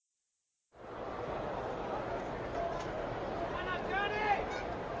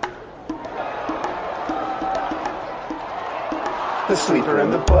The sleeper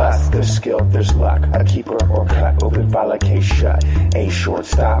and the bust. There's skill, there's luck. A keeper or cut. Open file, a case shut. A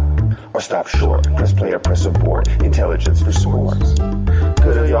shortstop or stop short. Press play or press abort. Intelligence for sports.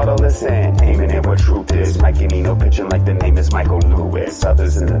 Good of y'all to listen. Aiming at what truth is. Mikey Nino pitching like the name is Michael Lewis.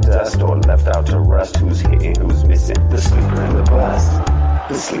 Others in the dust or left out to rust. Who's hitting, who's missing? The sleeper and the bust.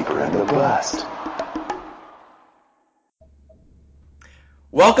 The sleeper and the bust.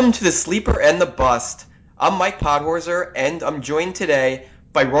 Welcome to the Sleeper and the Bust. I'm Mike Podhorzer, and I'm joined today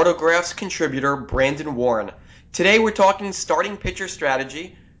by Rotograph's contributor Brandon Warren. Today we're talking starting pitcher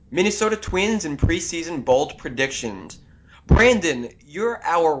strategy, Minnesota Twins and preseason bold predictions. Brandon, you're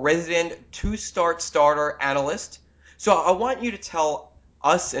our resident two-start starter analyst, so I want you to tell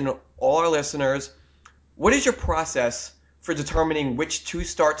us and all our listeners, what is your process for determining which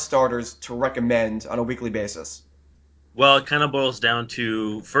two-start starters to recommend on a weekly basis? Well, it kind of boils down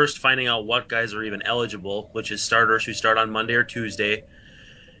to first finding out what guys are even eligible, which is starters who start on Monday or Tuesday.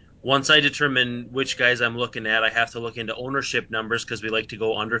 Once I determine which guys I'm looking at, I have to look into ownership numbers because we like to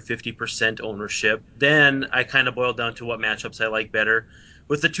go under 50% ownership. Then I kind of boil down to what matchups I like better.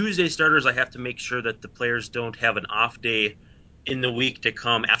 With the Tuesday starters, I have to make sure that the players don't have an off day in the week to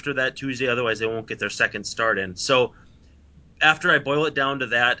come after that Tuesday, otherwise they won't get their second start in. So after I boil it down to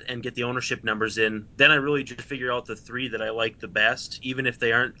that and get the ownership numbers in, then I really just figure out the three that I like the best, even if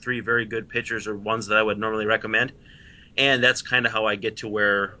they aren't three very good pitchers or ones that I would normally recommend. And that's kind of how I get to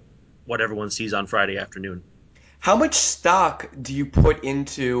where what everyone sees on Friday afternoon. How much stock do you put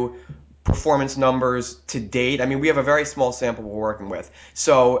into performance numbers to date? I mean, we have a very small sample we're working with.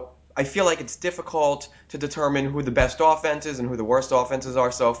 So I feel like it's difficult to determine who the best offenses and who the worst offenses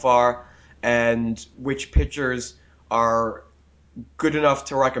are so far, and which pitchers are good enough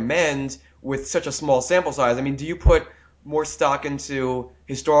to recommend with such a small sample size. I mean, do you put more stock into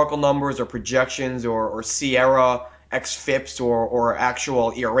historical numbers or projections or Sierra xFIPS or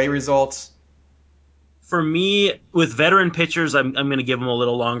actual ERA results? For me, with veteran pitchers, I'm going to give them a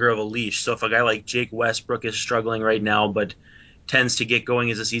little longer of a leash. So if a guy like Jake Westbrook is struggling right now, but tends to get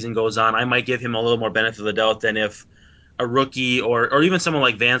going as the season goes on, I might give him a little more benefit of the doubt than if a rookie or even someone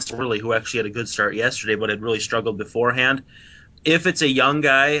like Vance Worley, who actually had a good start yesterday but had really struggled beforehand. If it's a young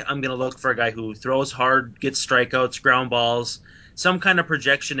guy, I'm going to look for a guy who throws hard, gets strikeouts, ground balls, some kind of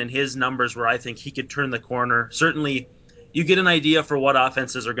projection in his numbers where I think he could turn the corner. Certainly, you get an idea for what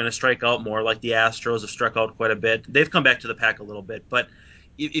offenses are going to strike out more, like the Astros have struck out quite a bit. They've come back to the pack a little bit, but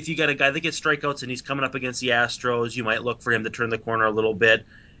if you got a guy that gets strikeouts and he's coming up against the Astros, you might look for him to turn the corner a little bit.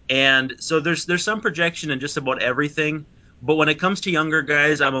 And so there's some projection in just about everything. But when it comes to younger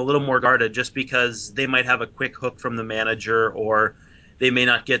guys, I'm a little more guarded just because they might have a quick hook from the manager, or they may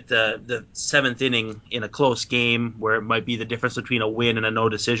not get the seventh inning in a close game where it might be the difference between a win and a no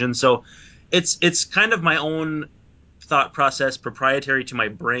decision. So it's kind of my own thought process, proprietary to my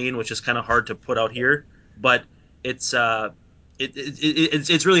brain, which is kind of hard to put out here. But it's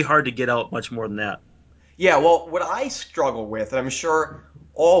it's really hard to get out much more than that. Yeah, well, what I struggle with, and I'm sure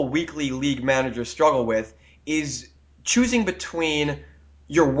all weekly league managers struggle with, is choosing between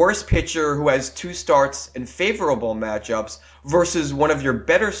your worst pitcher who has two starts in favorable matchups versus one of your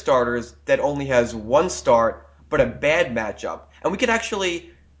better starters that only has one start but a bad matchup. And we could actually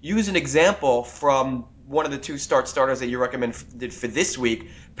use an example from one of the two starters that you recommended for this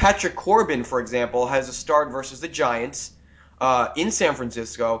week. Patrick Corbin, for example, has a start versus the Giants in San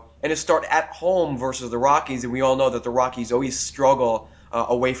Francisco and a start at home versus the Rockies, and we all know that the Rockies always struggle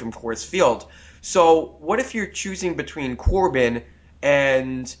away from Coors Field. So what if you're choosing between Corbin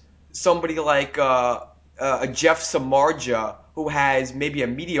and somebody like a Jeff Samardzija who has maybe a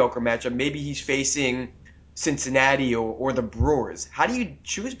mediocre matchup? Maybe he's facing Cincinnati or the Brewers. How do you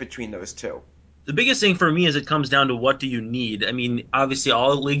choose between those two? The biggest thing for me is it comes down to what do you need. I mean, obviously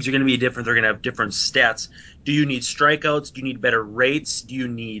all leagues are going to be different. They're going to have different stats. Do you need strikeouts? Do you need better rates? Do you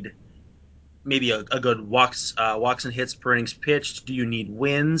need maybe a good walks and hits per innings pitched? Do you need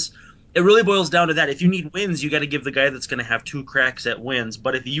wins? It really boils down to that. If you need wins, you got to give the guy that's going to have two cracks at wins.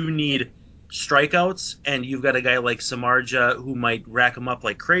 But if you need strikeouts and you've got a guy like Samardzija who might rack them up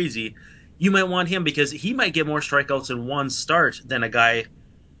like crazy, you might want him because he might get more strikeouts in one start than a guy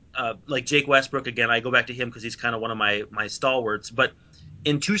like Jake Westbrook. Again, I go back to him because he's kind of one of my stalwarts. But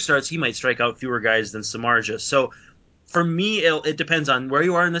in two starts, he might strike out fewer guys than Samardzija. So for me, it depends on where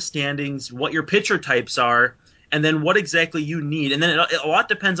you are in the standings, what your pitcher types are, and then what exactly you need. And then a lot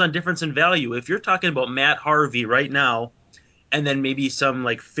depends on difference in value. If you're talking about Matt Harvey right now, and then maybe some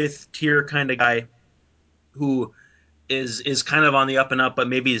like fifth tier kind of guy who is kind of on the up and up, but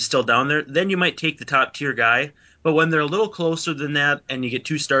maybe is still down there, then you might take the top tier guy. But when they're a little closer than that, and you get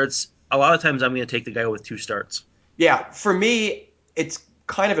two starts, a lot of times I'm going to take the guy with two starts. Yeah, for me, it's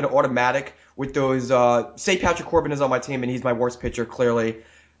kind of an automatic with those. Say Patrick Corbin is on my team and he's my worst pitcher, clearly.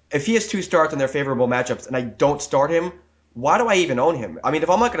 If he has two starts and they're favorable matchups and I don't start him, why do I even own him? I mean, if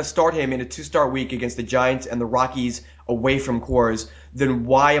I'm not going to start him in a two-start week against the Giants and the Rockies away from Coors, then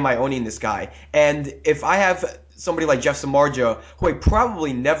why am I owning this guy? And if I have somebody like Jeff Samardzija, who I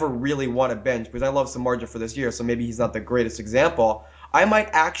probably never really want to bench because I love Samardzija for this year, so maybe he's not the greatest example, I might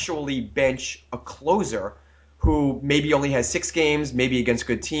actually bench a closer who maybe only has 6 games, maybe against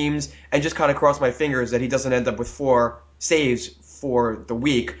good teams, and just kind of cross my fingers that he doesn't end up with 4 saves for the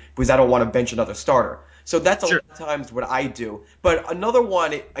week because I don't want to bench another starter. So that's a Sure. lot of times what I do. But another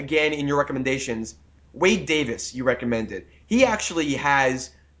one, again, in your recommendations, Wade Davis, you recommended. He actually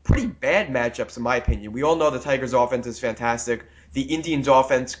has pretty bad matchups, in my opinion. We all know the Tigers' offense is fantastic. The Indians'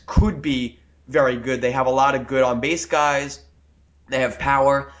 offense could be very good. They have a lot of good on base guys. They have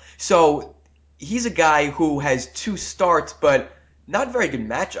power. So he's a guy who has 2 starts, but not very good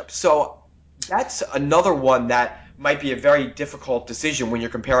matchups. So that's another one that might be a very difficult decision when you're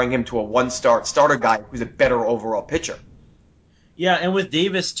comparing him to a one-start starter guy who's a better overall pitcher. Yeah, and with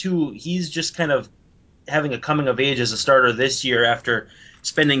Davis too, he's just kind of having a coming of age as a starter this year after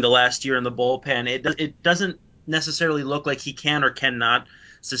spending the last year in the bullpen. It doesn't necessarily look like he can or cannot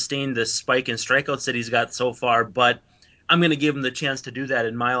sustain the spike in strikeouts that he's got so far, but I'm going to give him the chance to do that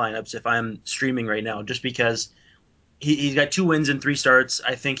in my lineups if I'm streaming right now, just because he's got 2 wins in 3 starts.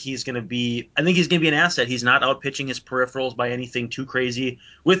 I think he's going to be an asset. He's not out pitching his peripherals by anything too crazy,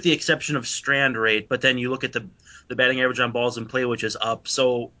 with the exception of strand rate. But then you look at the batting average on balls in play, which is up.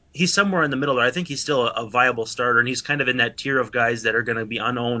 So he's somewhere in the middle there. I think he's still a viable starter, and he's kind of in that tier of guys that are going to be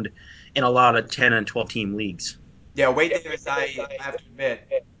unowned in a lot of 10 and 12 team leagues. Yeah, Wade Davis, I have to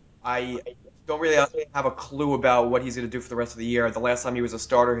admit, I don't really have a clue about what he's going to do for the rest of the year. The last time he was a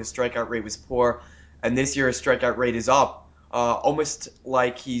starter, his strikeout rate was poor, and this year his strikeout rate is up, almost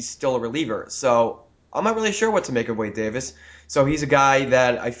like he's still a reliever. So I'm not really sure what to make of Wade Davis. So he's a guy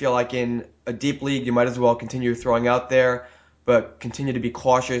that I feel like in a deep league you might as well continue throwing out there, but continue to be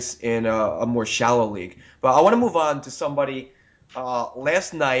cautious in a more shallow league. But I want to move on to somebody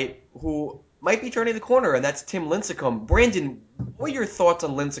last night who might be turning the corner, and that's Tim Lincecum. Brandon, what are your thoughts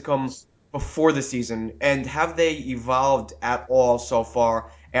on Lincecum before the season, and have they evolved at all so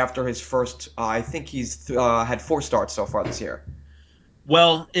far after his first? I think he's had 4 starts so far this year.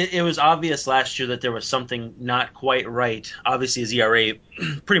 Well, it was obvious last year that there was something not quite right. Obviously, his ERA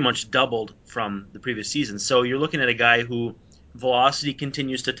pretty much doubled from the previous season. So you're looking at a guy who velocity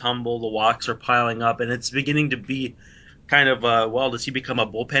continues to tumble, the walks are piling up, and it's beginning to be kind of well, does he become a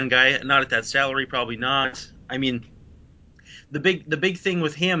bullpen guy? Not at that salary, probably not. I mean, the big thing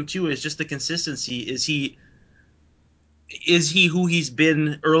with him too is just the consistency. Is he who he's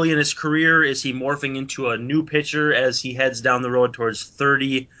been early in his career? Is he morphing into a new pitcher as he heads down the road towards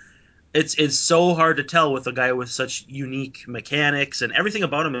 30? It's so hard to tell with a guy with such unique mechanics, and everything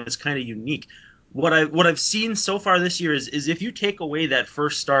about him is kind of unique. What I've seen so far this year is if you take away that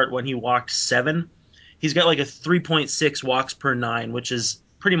first start when he walked 7, he's got like a 3.6 walks per 9, which is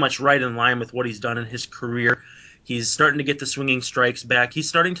pretty much right in line with what he's done in his career. He's starting to get the swinging strikes back. He's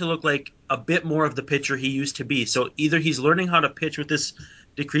starting to look like a bit more of the pitcher he used to be. So either he's learning how to pitch with this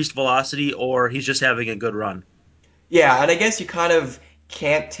decreased velocity, or he's just having a good run. Yeah, and I guess you kind of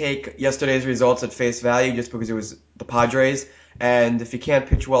can't take yesterday's results at face value just because it was the Padres. And if you can't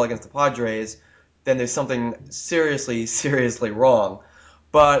pitch well against the Padres, then there's something seriously, seriously wrong.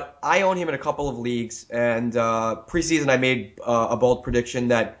 But I own him in a couple of leagues, and preseason I made a bold prediction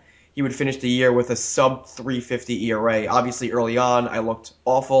that he would finish the year with a sub 350 ERA. Obviously, early on I looked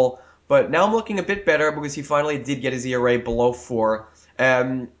awful, but now I'm looking a bit better because he finally did get his ERA below 4.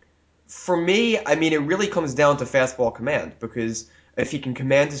 For me, I mean, it really comes down to fastball command because if he can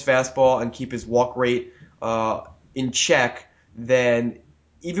command his fastball and keep his walk rate in check, then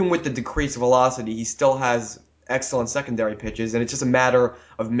even with the decreased velocity, he still has excellent secondary pitches, and it's just a matter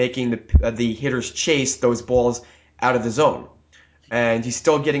of making the hitters chase those balls out of the zone. And he's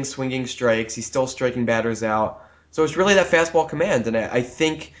still getting swinging strikes. He's still striking batters out. So it's really that fastball command, and I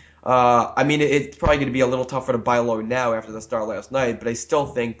think. I mean, it's probably going to be a little tougher to buy low now after the start last night, but I still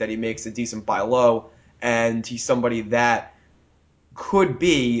think that he makes a decent buy low, and he's somebody that could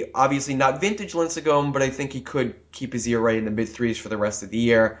be obviously not vintage Lincecum, but I think he could keep his ERA in the mid threes for the rest of the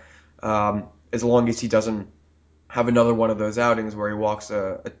year, as long as he doesn't have another one of those outings where he walks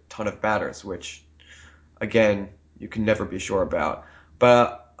a ton of batters, which again you can never be sure about.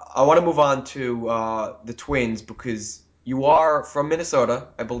 But I want to move on to the Twins because you are from Minnesota.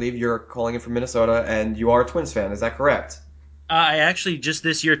 I believe you're calling it from Minnesota, and you are a Twins fan. Is that correct? I actually just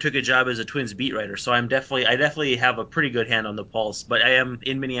this year took a job as a Twins beat writer, so I definitely have a pretty good hand on the pulse. But I am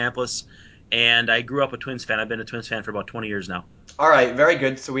in Minneapolis, and I grew up a Twins fan. I've been a Twins fan for about 20 years now. All right, very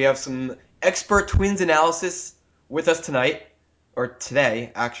good. So we have some expert Twins analysis with us tonight, or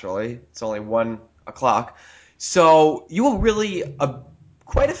today, actually. It's only 1 o'clock. So you were really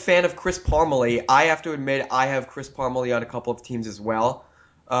quite a fan of Chris Parmelee. I have to admit, I have Chris Parmelee on a couple of teams as well.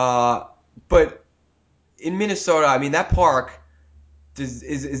 But in Minnesota, I mean, that park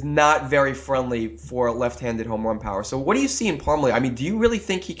is not very friendly for left-handed home run power. So what do you see in Parmelee? I mean, do you really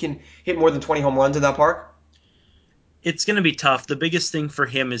think he can hit more than 20 home runs in that park? It's going to be tough. The biggest thing for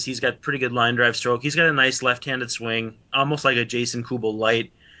him is he's got pretty good line drive stroke. He's got a nice left-handed swing, almost like a Jason Kubel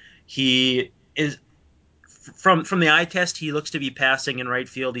light. He is from the eye test, he looks to be passing in right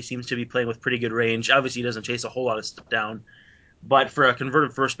field. He seems to be playing with pretty good range. Obviously, he doesn't chase a whole lot of stuff down, but for a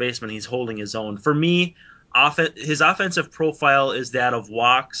converted first baseman, he's holding his own. For me, his offensive profile is that of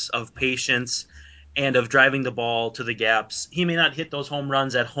walks, of patience, and of driving the ball to the gaps. He may not hit those home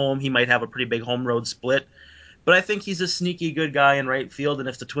runs at home. He might have a pretty big home road split, but I think he's a sneaky good guy in right field. And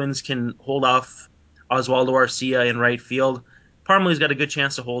if the Twins can hold off Oswaldo Arcia in right field, Parmalee's got a good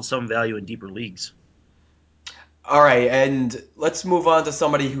chance to hold some value in deeper leagues. All right, and let's move on to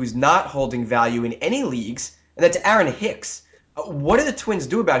somebody who's not holding value in any leagues, and that's Aaron Hicks. What did the Twins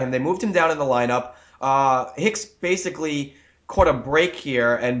do about him? They moved him down in the lineup. Hicks basically caught a break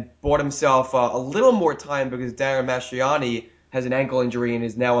here and bought himself a little more time because Darren Mastriani has an ankle injury and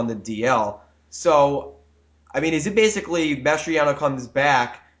is now on the DL. So, I mean, is it basically Mastriano comes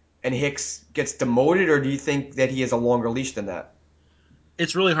back and Hicks gets demoted, or do you think that he has a longer leash than that?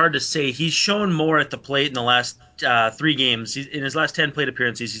 It's really hard to say. He's shown more at the plate in the last 3 games. In his last 10 plate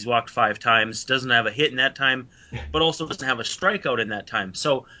appearances, he's walked 5 times. Doesn't have a hit in that time, but also doesn't have a strikeout in that time.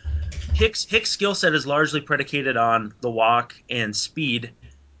 So Hicks' skill set is largely predicated on the walk and speed.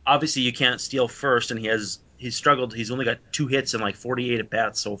 Obviously, you can't steal first, and he's struggled. He's only got 2 hits in like 48 at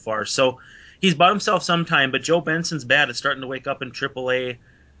bats so far. So he's bought himself some time. But Joe Benson's bat is starting to wake up in AAA.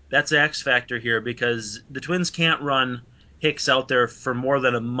 That's the X factor here because the Twins can't run Hicks out there for more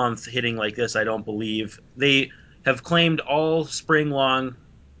than a month hitting like this. I don't believe they have claimed all spring long,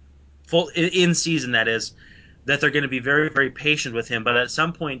 full in season that is, that they're going to be very, very patient with him. But at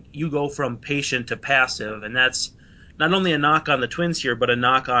some point, you go from patient to passive, and that's not only a knock on the Twins here, but a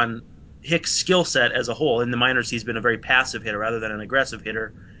knock on Hicks' skill set as a whole. In the minors, he's been a very passive hitter rather than an aggressive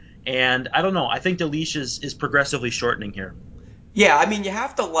hitter. And I don't know. I think the leash is progressively shortening here. Yeah, I mean, you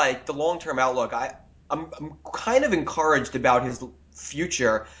have to like the long-term outlook. I'm kind of encouraged about his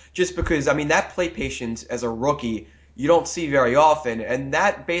future just because, I mean, that plate patience as a rookie, you don't see very often, and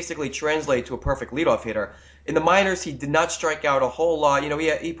that basically translates to a perfect leadoff hitter. In the minors, he did not strike out a whole lot. You know,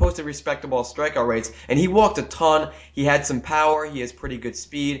 he posted respectable strikeout rates, and he walked a ton. He had some power. He has pretty good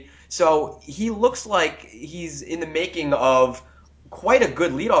speed. So he looks like he's in the making of quite a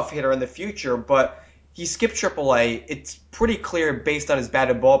good leadoff hitter in the future, but he skipped AAA. It's pretty clear based on his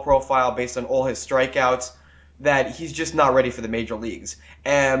batted ball profile, based on all his strikeouts, that he's just not ready for the major leagues.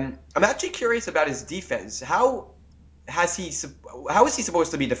 And I'm actually curious about his defense. Has he how is he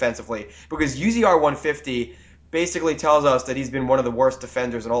supposed to be defensively? Because UZR 150 basically tells us that he's been one of the worst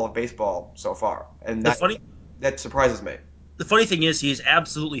defenders in all of baseball so far, and The funny that surprises me. the funny thing is he's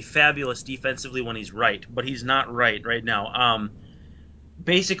absolutely fabulous defensively when he's right, but he's not right now.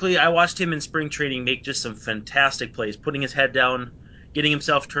 Basically, I watched him in spring training make just some fantastic plays, putting his head down, getting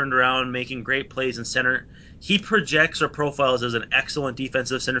himself turned around, making great plays in center. He projects or profiles as an excellent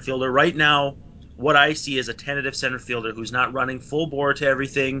defensive center fielder. Right now, what I see is a tentative center fielder who's not running full bore to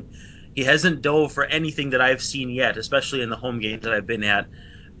everything. He hasn't dove for anything that I've seen yet, especially in the home games that I've been at.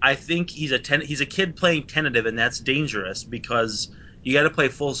 I think he's a kid playing tentative, and that's dangerous because you got to play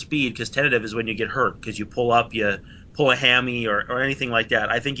full speed because tentative is when you get hurt because you pull up, you pull a hammy or anything like that.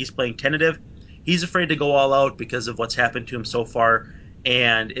 I think he's playing tentative. He's afraid to go all out because of what's happened to him so far,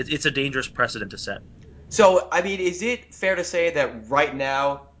 and it's a dangerous precedent to set. So, I mean, is it fair to say that right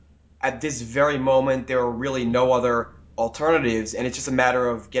now, at this very moment, there are really no other alternatives, and it's just a matter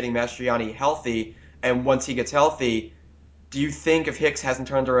of getting Mastriani healthy? And once he gets healthy, do you think if Hicks hasn't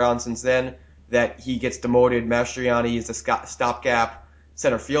turned around since then, that he gets demoted, Mastriani is a stopgap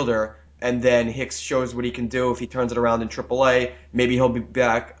center fielder, and then Hicks shows what he can do if he turns it around in AAA? Maybe he'll be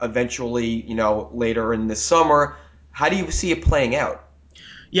back eventually, later in the summer. How do you see it playing out?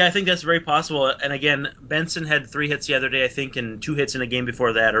 Yeah, I think that's very possible. And again, Benson had 3 hits the other day, I think, and 2 hits in a game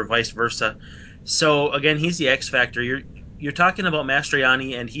before that, or vice versa. So again, he's the X factor. You're talking about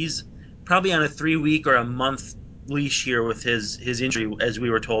Mastriani, and he's probably on a 3 week or a month leash here with his injury, as we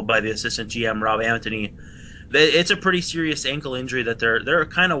were told by the assistant GM Rob Anthony. It's a pretty serious ankle injury that they're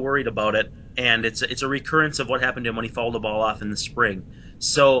kind of worried about it, and it's a recurrence of what happened to him when he fouled the ball off in the spring.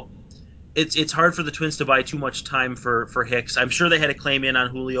 So it's hard for the Twins to buy too much time for Hicks. I'm sure they had a claim in on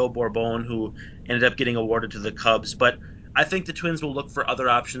Julio Bourbon, who ended up getting awarded to the Cubs, but I think the Twins will look for other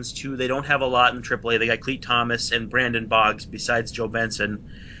options too. They don't have a lot in AAA. They got Cleat Thomas and Brandon Boggs besides Joe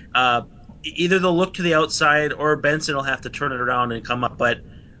Benson. Uh, Either they'll look to the outside or Benson will have to turn it around and come up. But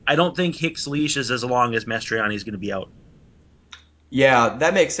I don't think Hicks' leash is as long as Mastriani is going to be out. Yeah,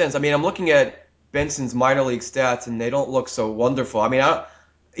 that makes sense. I mean, I'm looking at Benson's minor league stats, and they don't look so wonderful. I mean,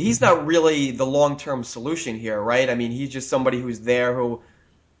 he's not really the long-term solution here, right? I mean, he's just somebody who's there who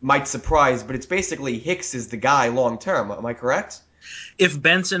might surprise, but it's basically Hicks is the guy long-term. Am I correct? If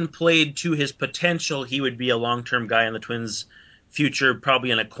Benson played to his potential, he would be a long term guy in the Twins' future,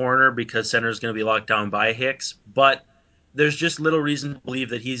 probably in a corner because center is going to be locked down by Hicks. But there's just little reason to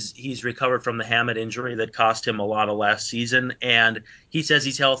believe that he's recovered from the Hammett injury that cost him a lot of last season. And he says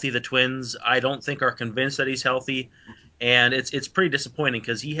he's healthy. The Twins, I don't think, are convinced that he's healthy, and it's pretty disappointing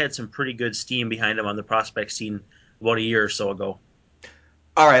because he had some pretty good steam behind him on the prospect scene about a year or so ago.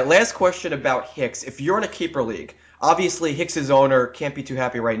 All right, last question about Hicks. If you're in a keeper league, obviously Hicks's owner can't be too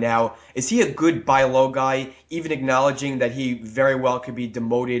happy right now. Is he a good buy low guy, even acknowledging that he very well could be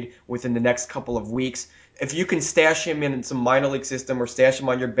demoted within the next couple of weeks? If you can stash him in some minor league system or stash him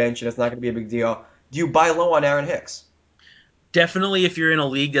on your bench and it's not going to be a big deal, do you buy low on Aaron Hicks? Definitely, if you're in a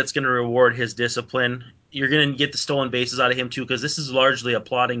league that's going to reward his discipline, you're going to get the stolen bases out of him too, because this is largely a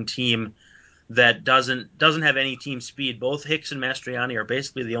plotting team that doesn't have any team speed. Both Hicks and Mastriani are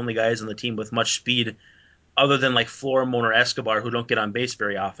basically the only guys on the team with much speed, other than like Florimon or Escobar, who don't get on base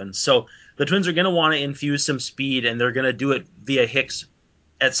very often. So the Twins are going to want to infuse some speed, and they're going to do it via Hicks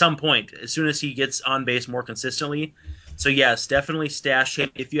at some point, as soon as he gets on base more consistently. So yes, definitely stash him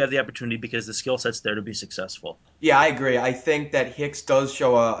if you have the opportunity because the skill set's there to be successful. Yeah, I agree. I think that Hicks does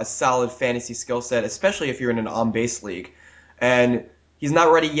show a solid fantasy skill set, especially if you're in an on-base league. And he's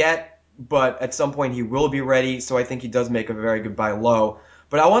not ready yet, but at some point he will be ready, so I think he does make a very good buy low.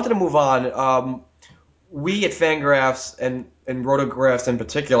 But I wanted to move on. We at Fangraphs and Rotographs in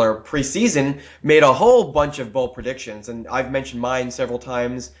particular, preseason, made a whole bunch of bold predictions, and I've mentioned mine several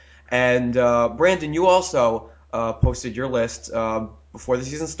times. And Brandon, you also posted your list before the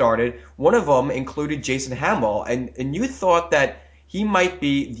season started. One of them included Jason Hamill, and you thought that he might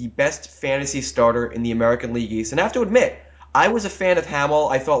be the best fantasy starter in the American League East. And I have to admit, I was a fan of Hamill.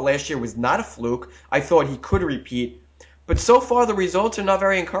 I thought last year was not a fluke. I thought he could repeat. But so far, the results are not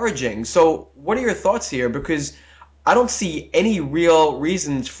very encouraging. So, what are your thoughts here? Because I don't see any real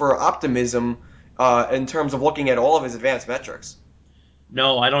reasons for optimism in terms of looking at all of his advanced metrics.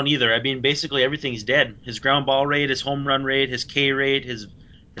 No, I don't either. I mean, basically everything's dead. His ground ball rate, his home run rate, his K rate, his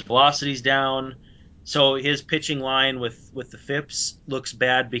velocity's down. So his pitching line with the FIPS looks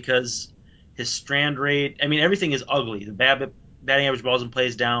bad because his strand rate. I mean, everything is ugly. The batting average balls and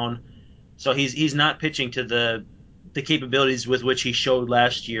plays down. So he's not pitching to the capabilities with which he showed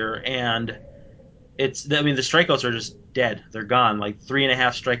last year, and I mean the strikeouts are just dead. They're gone. Like 3.5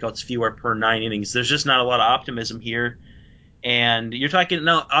 strikeouts fewer per 9 innings. There's just not a lot of optimism here. And you're talking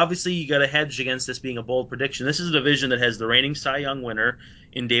now. Obviously, you got a hedge against this being a bold prediction. This is a division that has the reigning Cy Young winner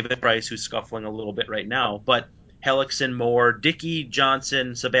in David Price, who's scuffling a little bit right now, but Hellickson, Moore, Dickey,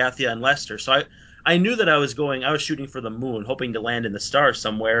 Johnson, Sabathia, and Lester. So I knew that I was shooting for the moon, hoping to land in the stars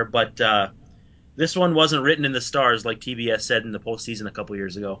somewhere. But this one wasn't written in the stars, like TBS said in the postseason a couple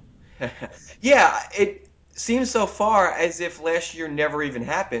years ago. Yeah, it seems so far as if last year never even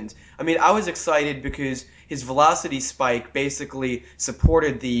happened. I mean, I was excited because his velocity spike basically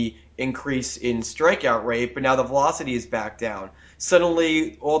supported the increase in strikeout rate, but now the velocity is back down.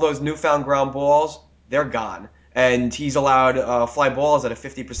 Suddenly, all those newfound ground balls, they're gone. And he's allowed fly balls at a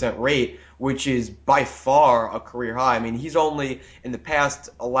 50% rate, which is by far a career high. I mean, he's only in the past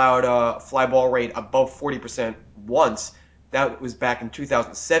allowed a fly ball rate above 40% once. That was back in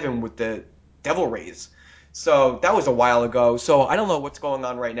 2007 with the Devil Rays. So that was a while ago. So I don't know what's going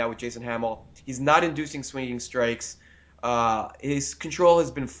on right now with Jason Hamill. He's not inducing swinging strikes. His control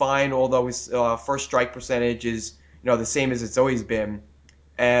has been fine, although his first strike percentage is the same as it's always been.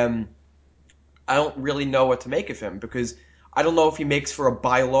 And I don't really know what to make of him because I don't know if he makes for a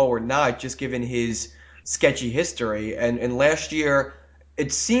buy low or not, just given his sketchy history. And last year,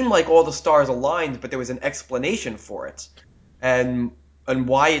 it seemed like all the stars aligned, but there was an explanation for it. And and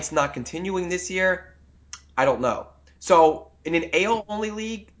why it's not continuing this year, I don't know. So in an AL only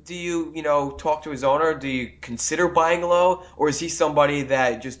league, do you talk to his owner? Do you consider buying low, or is he somebody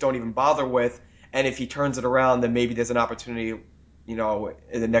that just don't even bother with? And if he turns it around, then maybe there's an opportunity in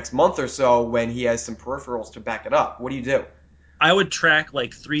the next month or so when he has some peripherals to back it up? What do you do? I would track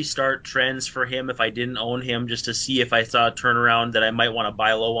like 3 start trends for him if I didn't own him, just to see if I saw a turnaround that I might want to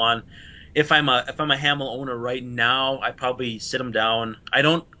buy low on. If I'm a Hamill owner right now, I probably sit him down. I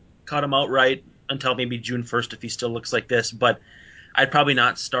don't cut him outright until maybe June 1st if he still looks like this, but I'd probably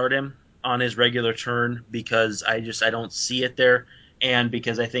not start him on his regular turn because I don't see it there, and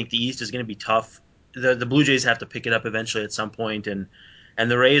because I think the East is going to be tough. The Blue Jays have to pick it up eventually at some point, and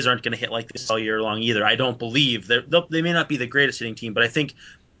the Rays aren't going to hit like this all year long either. I don't believe they may not be the greatest hitting team, but I think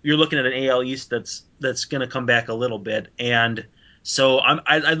you're looking at an AL East that's going to come back a little bit, and so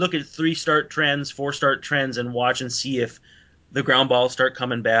I look at 3 start trends, 4 start trends, and watch and see if the ground balls start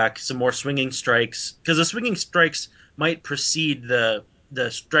coming back, some more swinging strikes, because the swinging strikes might precede the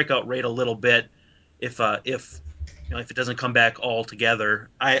strikeout rate a little bit if it doesn't come back altogether.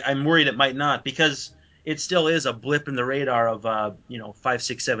 I'm worried it might not because it still is a blip in the radar of 5,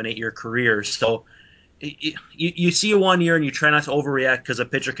 6, 7, 8 year careers. So you see a 1 year and you try not to overreact because a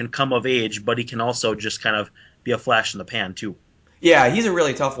pitcher can come of age, but he can also just kind of be a flash in the pan too. Yeah, he's a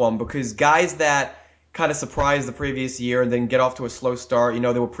really tough one because guys that kind of surprised the previous year and then get off to a slow start, they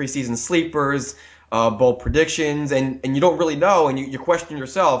were preseason sleepers, bold predictions, and you don't really know, and you question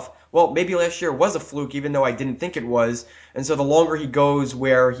yourself, well, maybe last year was a fluke, even though I didn't think it was. And so the longer he goes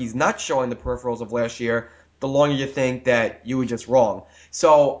where he's not showing the peripherals of last year, the longer you think that you were just wrong.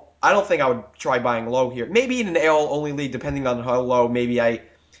 So I don't think I would try buying low here. Maybe in an AL only league, depending on how low, maybe I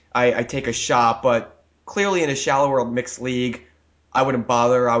take a shot, but clearly in a shallower mixed league, I wouldn't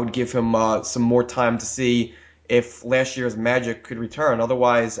bother. I would give him some more time to see if last year's magic could return.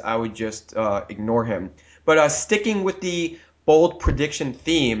 Otherwise, I would just ignore him. But sticking with the bold prediction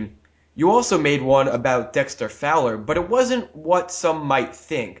theme, you also made one about Dexter Fowler, but it wasn't what some might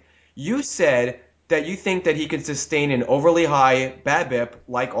think. You said that you think that he could sustain an overly high BABIP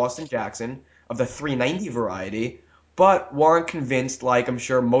like Austin Jackson of the 390 variety, but weren't convinced, like I'm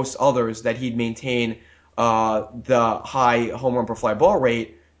sure most others, that he'd maintain the high home run per fly ball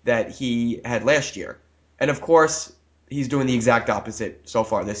rate that he had last year. And of course, he's doing the exact opposite so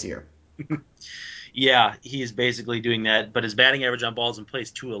far this year. Yeah, he's basically doing that, but his batting average on balls in play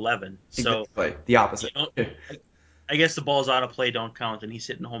is 211. So Exactly. The you opposite. know, I guess the balls out of play don't count, and he's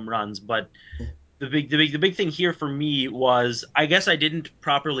hitting home runs. But the big thing here for me was I guess I didn't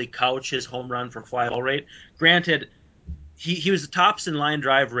properly couch his home run for fly ball rate. Granted, he was the tops in line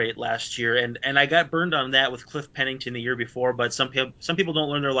drive rate last year, and I got burned on that with Cliff Pennington the year before. But some people don't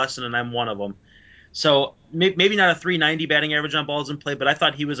learn their lesson, and I'm one of them. So maybe not a 390 batting average on balls in play, but I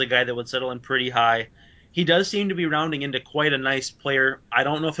thought he was a guy that would settle in pretty high. He does seem to be rounding into quite a nice player. I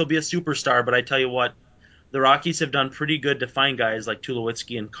don't know if he'll be a superstar, but I tell you what, the Rockies have done pretty good to find guys like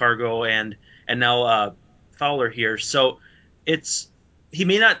Tulowitzki and Cargo and now Fowler here. So it's he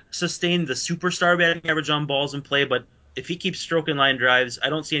may not sustain the superstar batting average on balls in play, but if he keeps stroking line drives, I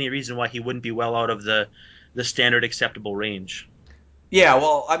don't see any reason why he wouldn't be well out of the standard acceptable range. Yeah,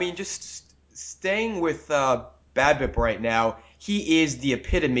 well, I mean, just staying with BABIP right now, he is the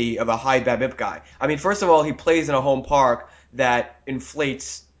epitome of a high BABIP guy. I mean, first of all, he plays in a home park that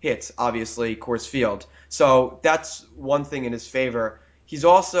inflates hits, obviously, Coors Field. So that's one thing in his favor. He's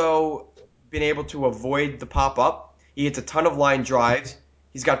also been able to avoid the pop up. He hits a ton of line drives.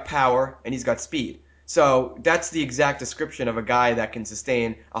 He's got power and he's got speed. So that's the exact description of a guy that can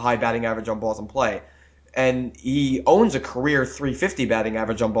sustain a high batting average on balls in play, and he owns a career 350 batting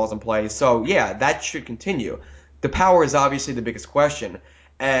average on balls in play. So yeah, that should continue. The power is obviously the biggest question,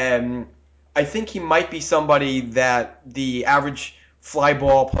 and I think he might be somebody that the average fly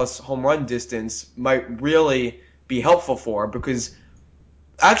ball plus home run distance might really be helpful for because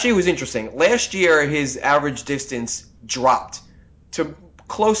actually it was interesting. Last year his average distance dropped to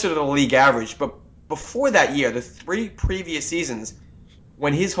closer to the league average, but before that year, the 3 previous seasons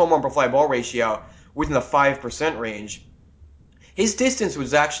when his home run per fly ball ratio was in the 5% range, his distance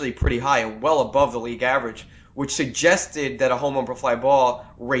was actually pretty high and well above the league average, which suggested that a home run per fly ball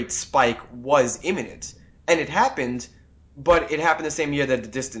rate spike was imminent. And it happened, but it happened the same year that the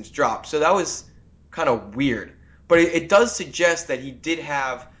distance dropped. So that was kind of weird. But it does suggest that he did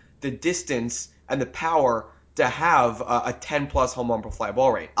have the distance and the power to have a 10 plus home run per fly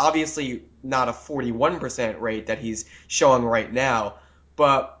ball rate. Obviously, not a 41% rate that he's showing right now,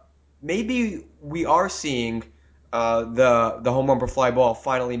 but maybe we are seeing the home run per fly ball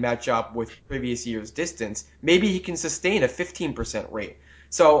finally match up with previous year's distance. Maybe he can sustain a 15% rate.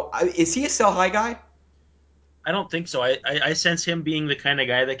 So is he a sell high guy? I don't think so. I sense him being the kind of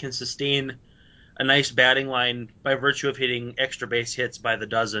guy that can sustain a nice batting line by virtue of hitting extra base hits by the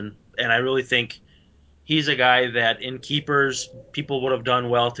dozen. And I really think He's a guy that in keepers people would have done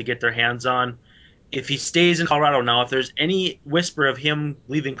well to get their hands on. If he stays in Colorado now, if there's any whisper of him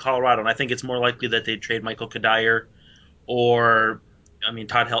leaving Colorado, and I think it's more likely that they'd trade Michael Kadire or, I mean,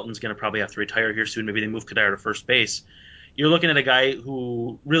 Todd Helton's going to probably have to retire here soon. Maybe they move Kadire to first base. You're looking at a guy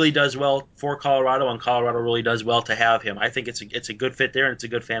who really does well for Colorado, and Colorado really does well to have him. I think it's a good fit there, and it's a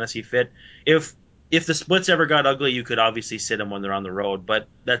good fantasy fit. If if the splits ever got ugly, you could obviously sit him when they're on the road, but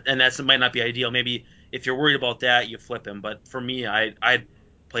that might not be ideal. Maybe if you're worried about that, you flip him. But for me, I'd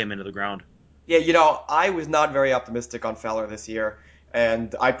play him into the ground. Yeah, I was not very optimistic on Fowler this year,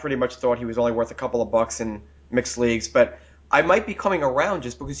 and I pretty much thought he was only worth a couple of bucks in mixed leagues, but I might be coming around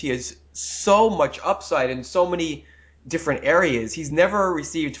just because he has so much upside in so many different areas. He's never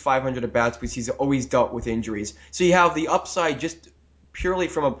received 500 at bats because he's always dealt with injuries. So you have the upside just purely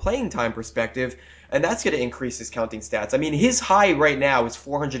from a playing time perspective, and that's going to increase his counting stats. I mean, his high right now is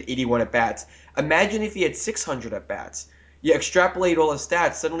 481 at bats. Imagine if he had 600 at bats. You extrapolate all his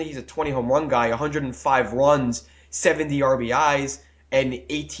stats, suddenly he's a 20 home run guy, 105 runs, 70 RBIs, and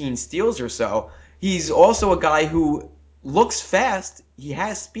 18 steals or so. He's also a guy who looks fast, he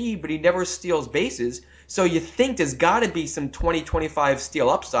has speed, but he never steals bases. So you think there's got to be some 20-25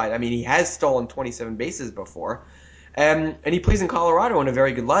 steal upside. I mean, he has stolen 27 bases before. And he plays in Colorado in a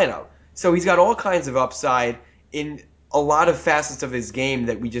very good lineup. So he's got all kinds of upside in a lot of facets of his game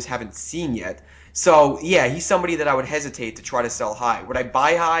that we just haven't seen yet. So yeah, he's somebody that I would hesitate to try to sell high. Would I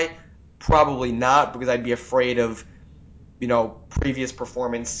buy high? Probably not, because I'd be afraid of previous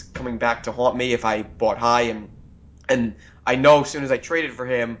performance coming back to haunt me if I bought high, and I know as soon as I traded for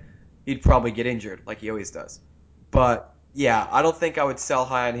him, he'd probably get injured like he always does. But yeah, I don't think I would sell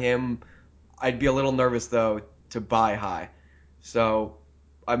high on him. I'd be a little nervous though to buy high. So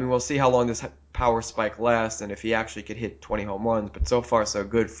I mean, we'll see how long this power spike lasts and if he actually could hit 20 home runs. But so far, so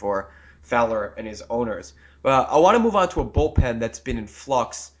good for Fowler and his owners. But I want to move on to a bullpen that's been in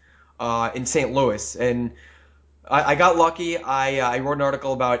flux in St. Louis, and I got lucky. I wrote an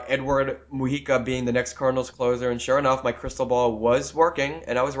article about Edward Mujica being the next Cardinals closer, and sure enough, my crystal ball was working,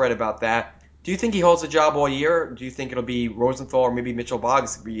 and I was right about that. Do you think he holds the job all year? Or do you think it'll be Rosenthal or maybe Mitchell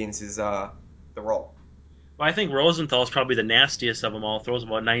Boggs regains the role? Well, I think Rosenthal is probably the nastiest of them all. Throws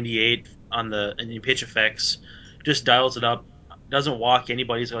about 98 on the in pitch effects, just dials it up. Doesn't walk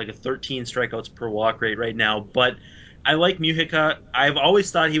anybody. He's got like a 13 strikeouts per walk rate right now. But I like Mujica. I've always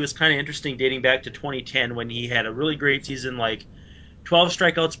thought he was kind of interesting dating back to 2010 when he had a really great season, like 12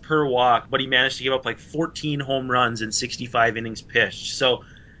 strikeouts per walk, but he managed to give up like 14 home runs in 65 innings pitched. So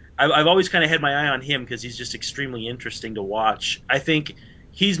I've always kind of had my eye on him because he's just extremely interesting to watch. I think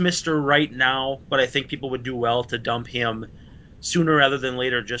he's Mr. Right now, but I think people would do well to dump him sooner rather than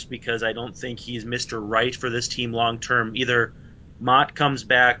later just because I don't think he's Mr. Right for this team long term. Either Mott comes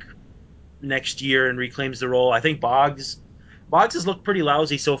back next year and reclaims the role. I think Boggs has looked pretty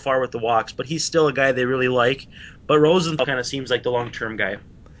lousy so far with the walks, but he's still a guy they really like. But Rosenthal kind of seems like the long term guy.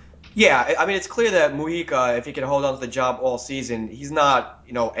 Yeah, I mean, it's clear that Mujica, if he can hold on to the job all season, he's not,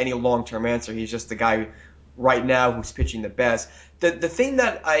 any long-term answer. He's just the guy right now who's pitching the best. The thing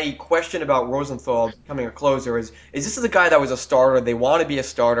that I question about Rosenthal becoming a closer is this is a guy that was a starter. They want to be a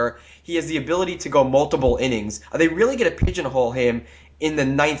starter. He has the ability to go multiple innings. Are they really going to pigeonhole him in the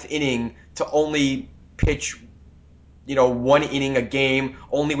ninth inning to only pitch, one inning a game,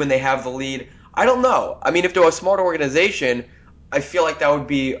 only when they have the lead? I don't know. I mean, if they're a smart organization, I feel like that would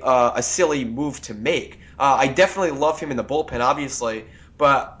be a silly move to make. I definitely love him in the bullpen, obviously,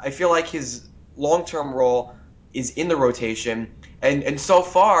 but I feel like his long-term role is in the rotation, and so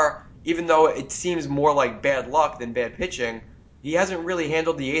far, even though it seems more like bad luck than bad pitching, he hasn't really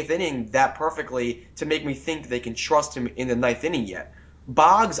handled the eighth inning that perfectly to make me think they can trust him in the ninth inning yet.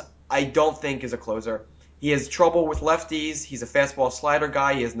 Boggs, I don't think is a closer. He has trouble with lefties. He's a fastball slider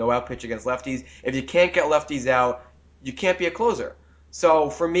guy. He has no out pitch against lefties. If you can't get lefties out, you can't be a closer.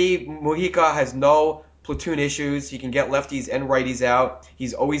 So for me, Mujica has no platoon issues. He can get lefties and righties out.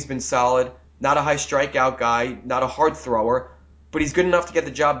 He's always been solid. Not a high strikeout guy, not a hard thrower, but he's good enough to get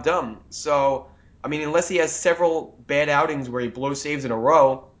the job done. So, I mean, unless he has several bad outings where he blows saves in a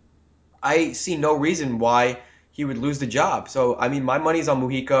row, I see no reason why he would lose the job. So, I mean, my money's on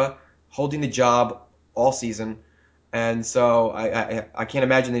Mujica holding the job all season. And so I can't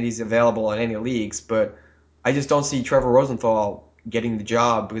imagine that he's available in any leagues, but I just don't see Trevor Rosenthal getting the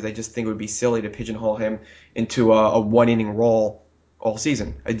job because I just think it would be silly to pigeonhole him into a one inning role all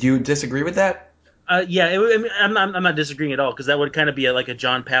season. Do you disagree with that? Yeah, I mean, I'm not disagreeing at all because that would kind of be like a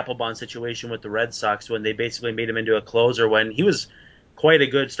John Papelbon situation with the Red Sox when they basically made him into a closer when he was quite a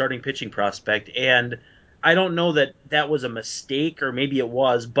good starting pitching prospect. And I don't know that that was a mistake or maybe it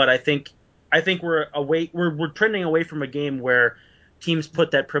was, but I think I think we're trending away from a game where teams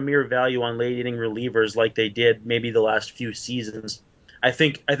put that premier value on late inning relievers like they did maybe the last few seasons. I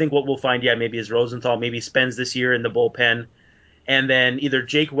think what we'll find, yeah, maybe is Rosenthal maybe spends this year in the bullpen, and then either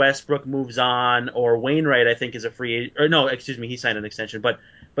Jake Westbrook moves on or Wainwright, I think, is a free agent. Or no, excuse me, he signed an extension. But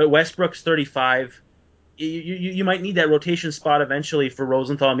Westbrook's 35. You might need that rotation spot eventually for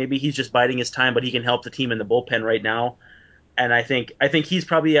Rosenthal. Maybe he's just biding his time, but he can help the team in the bullpen right now. And I think he's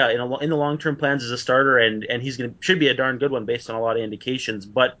probably in the long term plans as a starter, and should be a darn good one based on a lot of indications.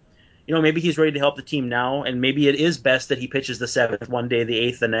 But maybe he's ready to help the team now, and maybe it is best that he pitches the 7th one day, the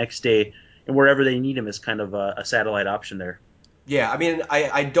 8th the next day, and wherever they need him is kind of a satellite option there. Yeah, I mean,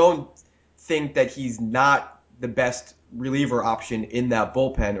 I don't think that he's not the best reliever option in that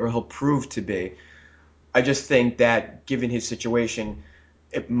bullpen, or he'll prove to be. I just think that given his situation,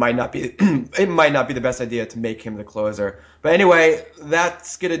 it might not be it might not be the best idea to make him the closer. But anyway,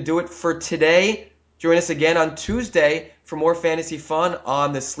 that's gonna do it for today. Join us again on Tuesday for more fantasy fun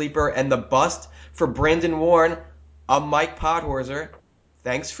on the sleeper and the bust. For Brandon Warren, I'm Mike Podhorzer.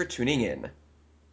 Thanks for tuning in.